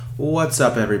What's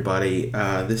up, everybody?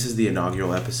 This is the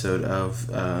inaugural episode of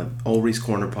Ulrey's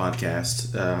Corner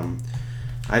podcast.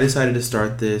 I decided to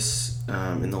start this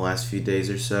in the last few days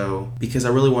or so because I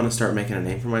really want to start making a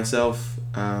name for myself.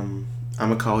 I'm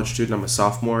a college student. I'm a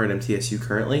sophomore at MTSU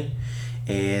currently,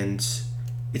 and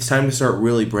it's time to start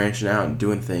really branching out and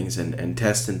doing things and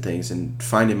testing things and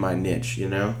finding my niche,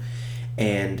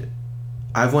 And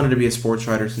I've wanted to be a sports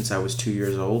writer since I was 2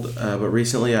 years old, but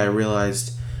recently I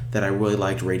realized that I really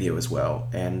liked radio as well,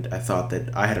 and I thought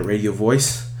that I had a radio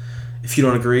voice. If you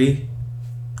don't agree,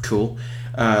 cool,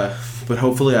 but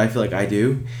hopefully I feel like I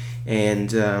do,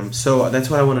 and so that's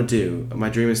what I want to do. My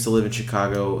dream is to live in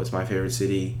Chicago. It's my favorite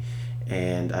city,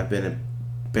 and I've been a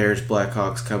Bears,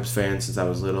 Blackhawks, Cubs fan since I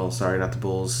was little. Sorry, not the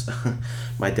Bulls.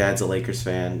 My dad's a Lakers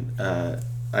fan.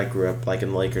 I grew up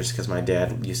liking the Lakers because my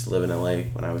dad used to live in LA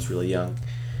when I was really young.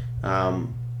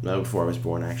 No, before I was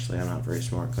born, actually. I'm not very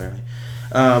smart, clearly.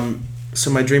 So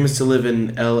my dream is to live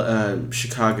in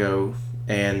Chicago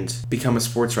and become a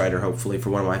sports writer, hopefully,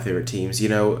 for one of my favorite teams.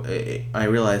 I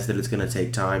realize that it's going to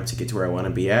take time to get to where I want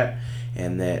to be at,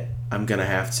 and that I'm going to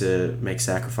have to make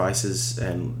sacrifices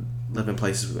and live in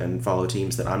places and follow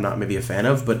teams that I'm not maybe a fan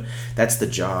of, but that's the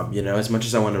job. As much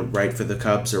as I want to write for the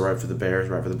Cubs or write for the Bears,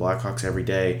 write for the Blackhawks every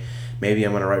day, maybe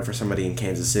I'm going to write for somebody in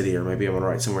Kansas City, or maybe I'm going to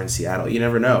write somewhere in Seattle. You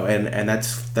never know, and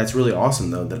that's really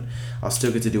awesome, though, that I'll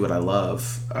still get to do what I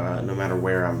love, no matter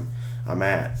where I'm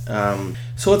at.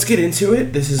 So let's get into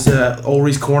it. This is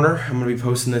Ulrey's Corner. I'm going to be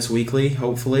posting this weekly,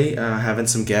 hopefully, having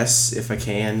some guests if I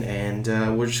can,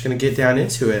 and we're just going to get down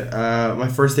into it. My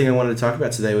first thing I wanted to talk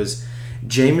about today was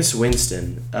Jameis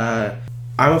Winston. I'm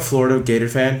a Florida Gator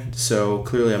fan, so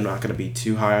clearly I'm not going to be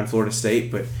too high on Florida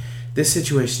State, but this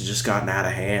situation's just gotten out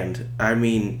of hand. I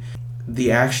mean,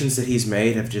 the actions that he's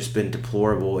made have just been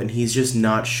deplorable, and he's just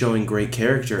not showing great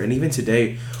character. And even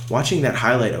today, watching that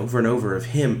highlight over and over of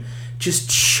him just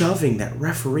shoving that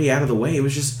referee out of the way, it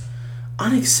was just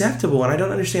unacceptable, and I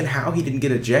don't understand how he didn't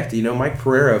get ejected. Mike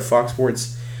Pereira of Fox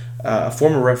Sports, a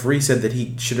former referee, said that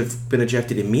he should have been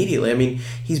ejected immediately. I mean,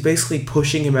 he's basically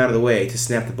pushing him out of the way to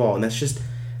snap the ball, and that's just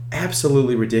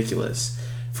absolutely ridiculous.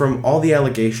 From all the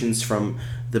allegations, from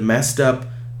the messed up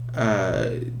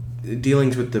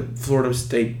dealings with the Florida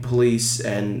State Police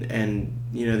and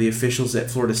the officials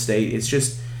at Florida State,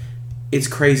 it's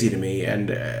crazy to me, and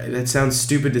that sounds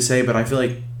stupid to say, but I feel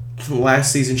like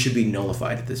last season should be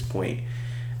nullified at this point.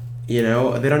 They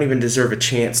don't even deserve a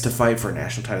chance to fight for a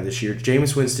national title this year.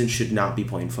 Jameis Winston should not be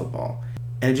playing football.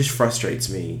 And it just frustrates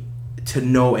me to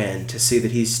no end to see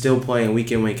that he's still playing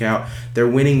week in, week out. They're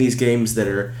winning these games that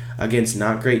are against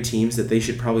not great teams that they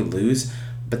should probably lose,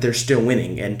 but they're still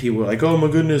winning. And people are like, oh my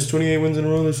goodness, 28 wins in a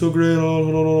row, they're so great,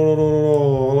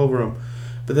 all over them.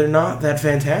 But they're not that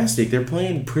fantastic. They're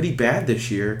playing pretty bad this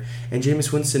year, and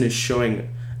Jameis Winston is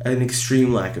showing an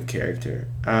extreme lack of character.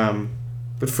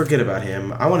 But forget about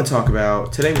him. I want to talk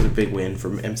about, today was a big win for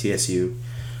MTSU.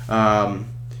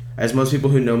 As most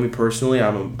people who know me personally,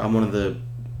 I'm one of the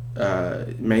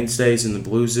mainstays in the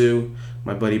Blue Zoo.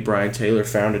 My buddy Brian Taylor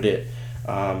founded it.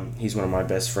 He's one of my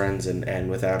best friends, and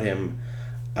without him,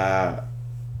 I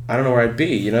don't know where I'd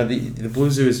be. The Blue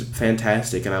Zoo is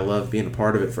fantastic, and I love being a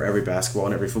part of it for every basketball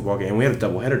and every football game. We had a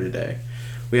doubleheader today.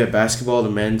 We had basketball. The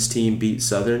men's team beat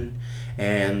Southern,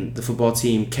 and the football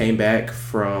team came back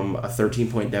from a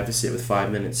 13-point deficit with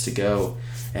 5 minutes to go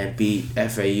and beat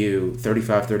FAU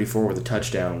 35-34 with a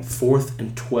touchdown, 4th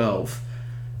and 12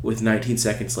 with 19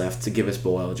 seconds left to give us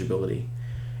bowl eligibility.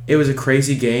 It was a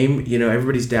crazy game.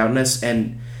 Everybody's doubting us,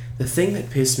 and the thing that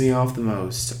pissed me off the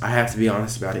most, I have to be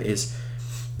honest about it, is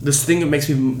this thing that makes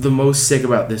me the most sick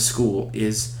about this school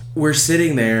is we're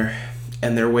sitting there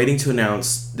and they're waiting to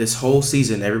announce this whole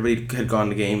season. Everybody had gone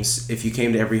to games. If you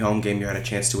came to every home game, you had a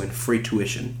chance to win free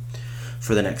tuition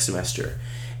for the next semester.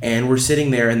 And we're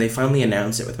sitting there, and they finally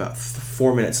announce it with about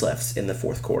 4 minutes left in the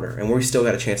fourth quarter, and we still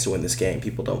got a chance to win this game.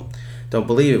 People don't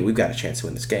believe it. We've got a chance to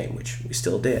win this game, which we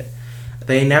still did.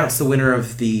 They announced the winner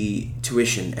of the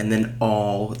tuition, and then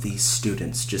all these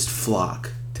students just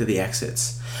flock to the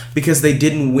exits because they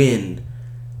didn't win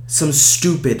some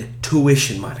stupid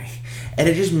tuition money. And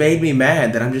it just made me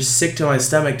mad that I'm just sick to my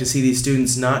stomach to see these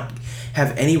students not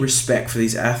have any respect for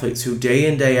these athletes who day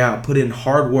in, day out put in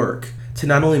hard work to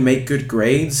not only make good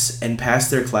grades and pass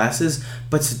their classes,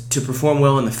 but to perform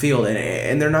well in the field.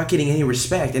 And they're not getting any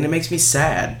respect. And it makes me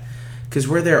sad because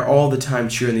we're there all the time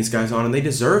cheering these guys on, and they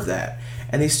deserve that.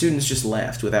 And these students just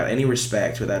left without any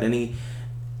respect, without any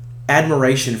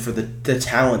admiration for the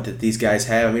talent that these guys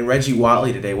have. I mean, Reggie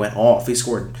Watley today went off. He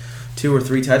scored 2 or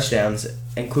 3 touchdowns,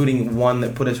 including one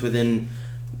that put us within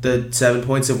the 7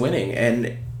 points of winning.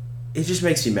 And it just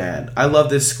makes me mad. I love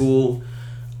this school.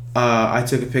 I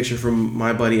took a picture from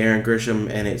my buddy Aaron Grisham,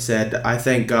 and it said, "I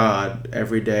thank God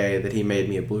every day that He made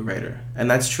me a Blue Raider," and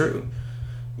that's true.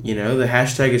 You know, the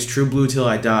hashtag is True Blue till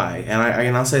I die,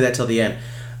 and I'll say that till the end.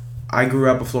 I grew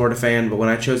up a Florida fan, but when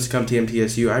I chose to come to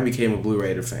MTSU, I became a Blue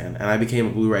Raider fan, and I became a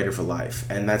Blue Raider for life,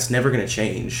 and that's never going to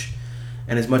change.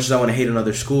 And as much as I want to hate on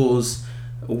other schools,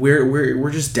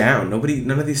 we're just down.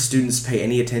 None of these students pay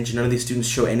any attention. None of these students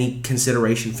show any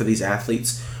consideration for these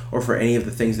athletes or for any of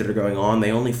the things that are going on.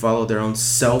 They only follow their own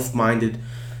self-minded,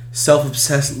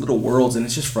 self-obsessed little worlds, and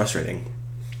it's just frustrating.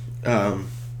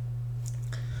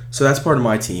 So that's part of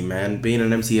my team, man. Being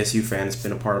an MTSU fan has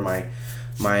been a part of my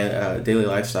daily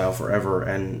lifestyle forever.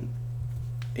 And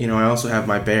you know, I also have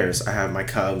my Bears, I have my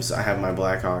Cubs, I have my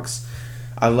Blackhawks.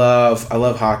 I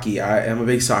love hockey. I'm a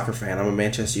big soccer fan. I'm a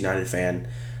Manchester United fan.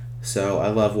 So I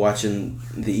love watching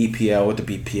the EPL or the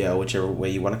BPL, whichever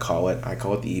way you want to call it. I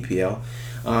call it the EPL.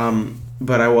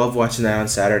 But I love watching that on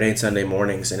Saturday and Sunday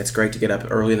mornings, and it's great to get up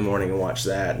early in the morning and watch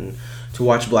that, and to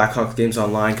watch Blackhawks games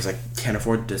online because I can't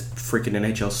afford the freaking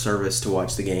NHL service to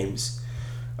watch the games.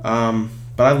 But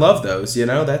I love those, you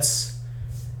know. That's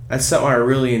something I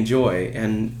really enjoy,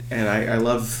 and I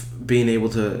love being able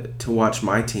to watch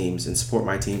my teams and support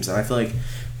my teams. And I feel like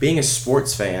being a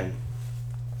sports fan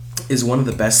is one of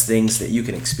the best things that you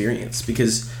can experience,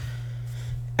 because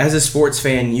as a sports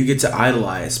fan, you get to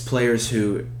idolize players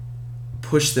who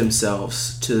push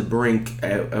themselves to the brink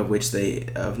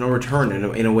of no return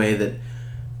in a way that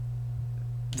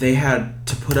they had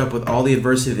to put up with all the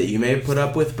adversity that you may have put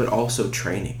up with, but also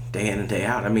training day in and day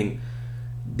out. I mean,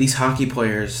 these hockey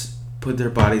players put their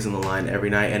bodies on the line every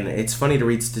night, and it's funny to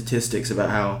read statistics about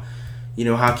how, you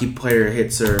know, hockey player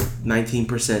hits are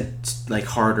 19% like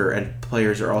harder, and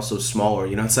players are also smaller.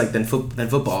 You know, it's like than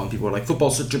football, and people are like,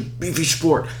 football's such a beefy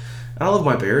sport. And I love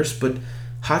my Bears, but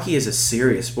hockey is a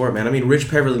serious sport, man. I mean, Rich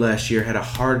Peverly last year had a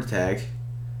heart attack,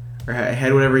 or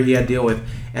had whatever he had to deal with,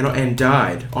 and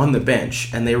died on the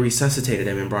bench, and they resuscitated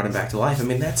him and brought him back to life. I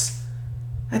mean, that's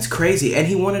crazy, and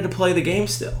he wanted to play the game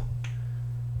still.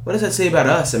 What does that say about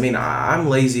us? I mean, I'm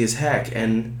lazy as heck,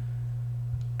 and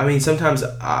I mean, sometimes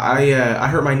I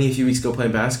hurt my knee a few weeks ago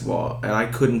playing basketball, and I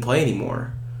couldn't play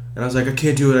anymore. And I was like, I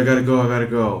can't do it, I gotta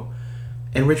go.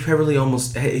 And Rich Peverly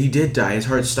he did die, his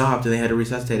heart stopped, and they had to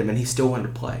resuscitate him, and he still wanted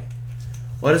to play.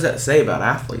 What does that say about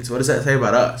athletes? What does that say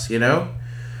about us, you know?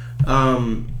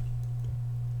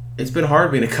 It's been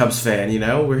hard being a Cubs fan, you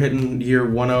know? We're hitting year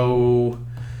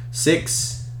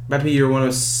 106, about to be year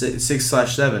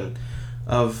 106/7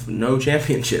 of no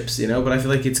championships, you know? But I feel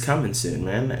like it's coming soon,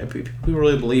 man. People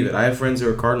really believe it. I have friends who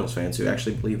are Cardinals fans who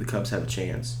actually believe the Cubs have a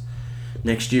chance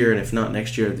next year, and if not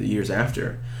next year, the years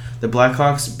after. The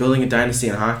Blackhawks building a dynasty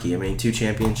in hockey. I mean, 2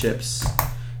 championships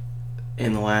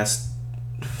in the last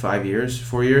 4 years.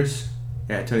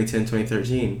 Yeah, 2010,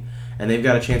 2013. And they've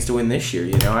got a chance to win this year.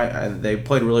 You know, they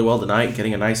played really well tonight,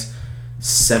 getting a nice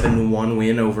 7-1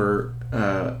 win over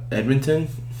Edmonton,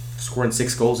 scoring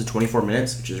 6 goals in 24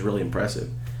 minutes, which is really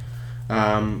impressive.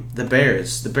 The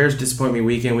Bears disappoint me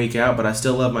week in, week out, but I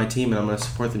still love my team, and I'm going to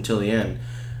support them till the end.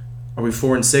 Are we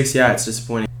 4-6? Yeah, it's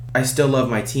disappointing. I still love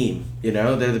my team. You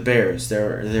know, they're the Bears.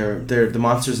 They're the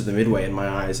monsters of the Midway in my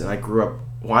eyes, and I grew up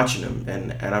watching them,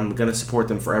 and I'm gonna support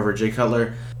them forever. Jay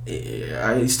Cutler,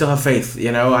 I still have faith.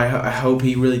 You know, I hope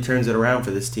he really turns it around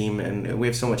for this team, and we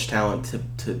have so much talent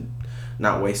to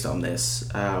not waste on this.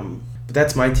 But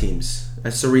that's my teams.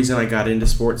 That's the reason I got into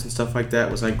sports and stuff like that.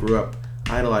 Was I grew up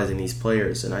idolizing these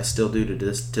players, and I still do to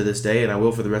this day, and I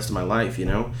will for the rest of my life. You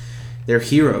know, they're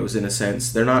heroes in a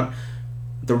sense. They're not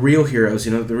the real heroes.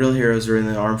 You know, the real heroes are in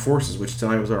the armed forces, which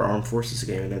tonight was our armed forces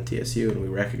game at MTSU, and we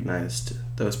recognized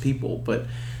those people. But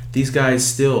these guys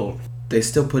still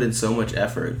put in so much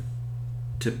effort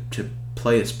to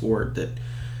play a sport that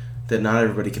not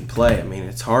everybody can play. I mean,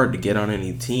 it's hard to get on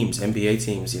any teams. NBA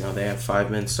teams, you know, they have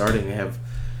 5 men starting. They have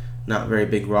not very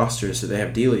big rosters, so they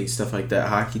have D-League, stuff like that.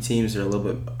 Hockey teams are a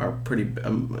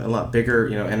lot bigger.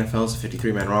 You know, NFL's a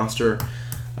 53-man roster.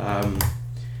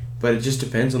 But it just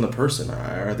depends on the person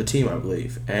or the team, I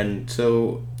believe. And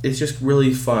so it's just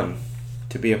really fun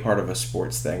to be a part of a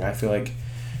sports thing. I feel like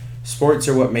sports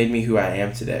are what made me who I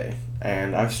am today.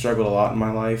 And I've struggled a lot in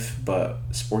my life, but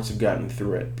sports have gotten me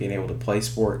through it. Being able to play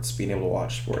sports, being able to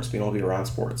watch sports, being able to be around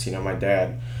sports. You know, my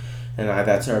dad and I,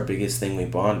 that's our biggest thing we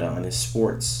bond on is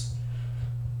sports.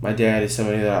 My dad is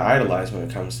somebody that I idolize when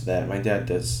it comes to that. My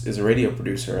dad is a radio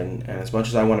producer, and as much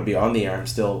as I want to be on the air, I'm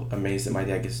still amazed that my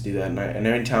dad gets to do that. And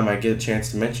every time I get a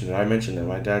chance to mention it, I mention that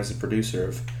my dad's the producer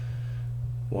of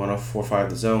 104.5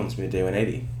 The Zone's Midday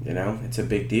 180. You know, it's a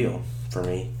big deal for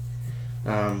me.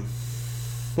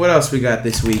 What else we got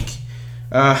this week?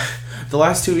 the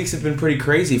last 2 weeks have been pretty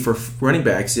crazy for running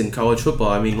backs in college football.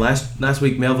 I mean, last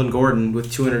week Melvin Gordon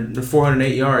with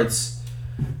 408 yards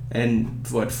and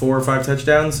 4 or 5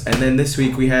 touchdowns, and then this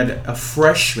week we had a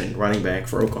freshman running back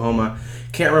for Oklahoma.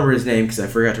 Can't remember his name because I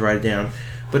forgot to write it down,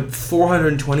 but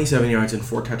 427 yards and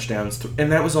 4 touchdowns,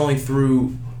 and that was only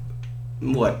through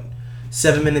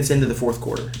 7 minutes into the fourth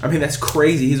quarter. I mean, that's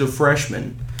crazy. He's a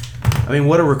freshman. I mean,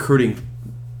 what a recruiting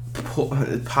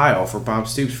pile for Bob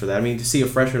Stoops for that. I mean, to see a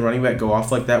freshman running back go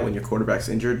off like that when your quarterback's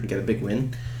injured and get a big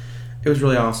win, it was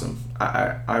really awesome.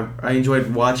 I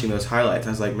enjoyed watching those highlights. I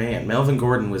was like, man, Melvin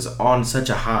Gordon was on such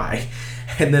a high,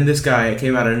 and then this guy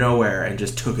came out of nowhere and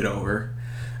just took it over.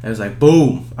 I was like,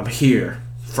 boom, I'm here,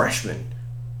 freshman,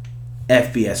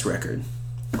 FBS record.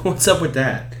 What's up with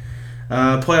that?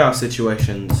 Playoff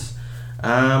situations.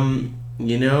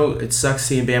 It sucks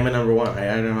seeing Bama number 1.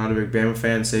 I'm not a big Bama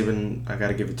fan. Saban, I got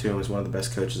to give it to him, is one of the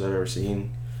best coaches I've ever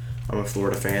seen. I'm a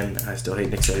Florida fan. I still hate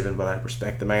Nick Saban, but I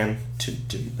respect the man to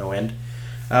no end.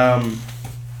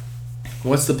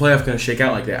 What's the playoff going to shake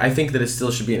out like that? I think that it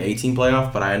still should be an 18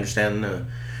 playoff, but I understand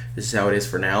this is how it is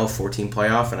for now, 14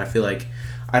 playoff, and I feel like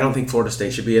I don't think Florida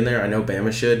State should be in there. I know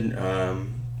Bama should.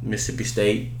 Mississippi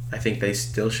State, I think they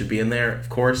still should be in there, of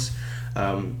course.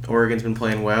 Oregon's been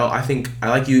playing well. I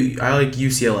like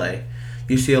UCLA.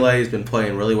 UCLA has been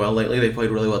playing really well lately. They played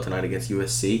really well tonight against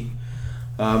USC.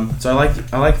 So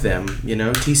I like them.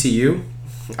 TCU.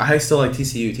 I still like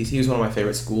TCU. TCU is one of my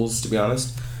favorite schools, to be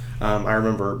honest. I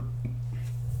remember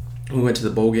we went to the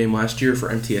bowl game last year for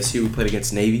MTSU. We played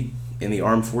against Navy in the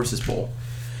Armed Forces Bowl,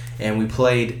 and we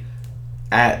played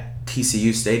at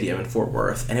TCU Stadium in Fort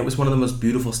Worth, and it was one of the most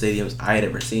beautiful stadiums I had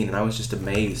ever seen, and I was just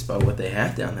amazed by what they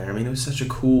had down there. I mean, it was such a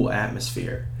cool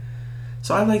atmosphere.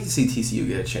 So I'd like to see TCU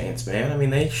get a chance, man. I mean,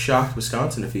 they shocked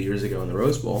Wisconsin a few years ago in the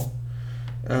Rose Bowl.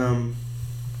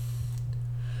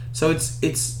 So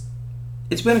it's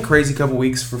been a crazy couple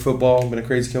weeks for football. Been a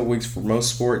crazy couple weeks for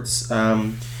most sports.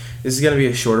 This is going to be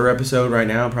a shorter episode right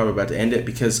now. I'm probably about to end it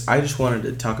because I just wanted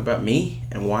to talk about me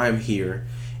and why I'm here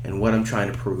and what I'm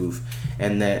trying to prove,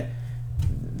 and that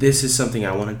this is something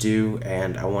I want to do,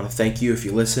 and I want to thank you if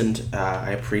you listened.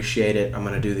 I appreciate it. I'm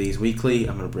going to do these weekly.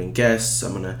 I'm going to bring guests.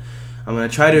 I'm going to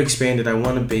try to expand it. I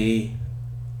want to be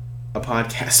a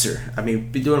podcaster. I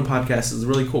mean, doing a podcast is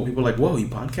really cool. People are like, whoa, you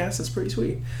podcast? That's pretty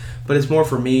sweet. But it's more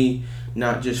for me,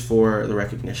 not just for the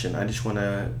recognition. I just want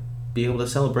to be able to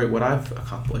celebrate what I've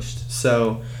accomplished.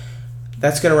 So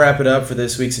that's going to wrap it up for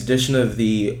this week's edition of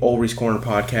the Ulrey'sCorner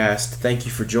podcast. Thank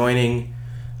you for joining.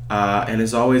 And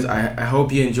as always, I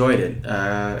hope you enjoyed it.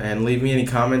 And leave me any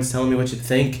comments telling me what you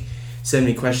think. Send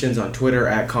me questions on Twitter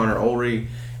at Connor Ulrey.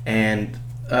 And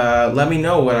let me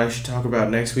know what I should talk about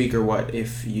next week, or what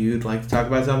if you'd like to talk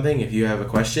about something, if you have a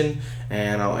question,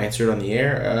 and I'll answer it on the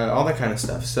air, all that kind of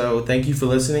stuff. So thank you for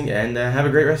listening, and have a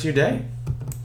great rest of your day.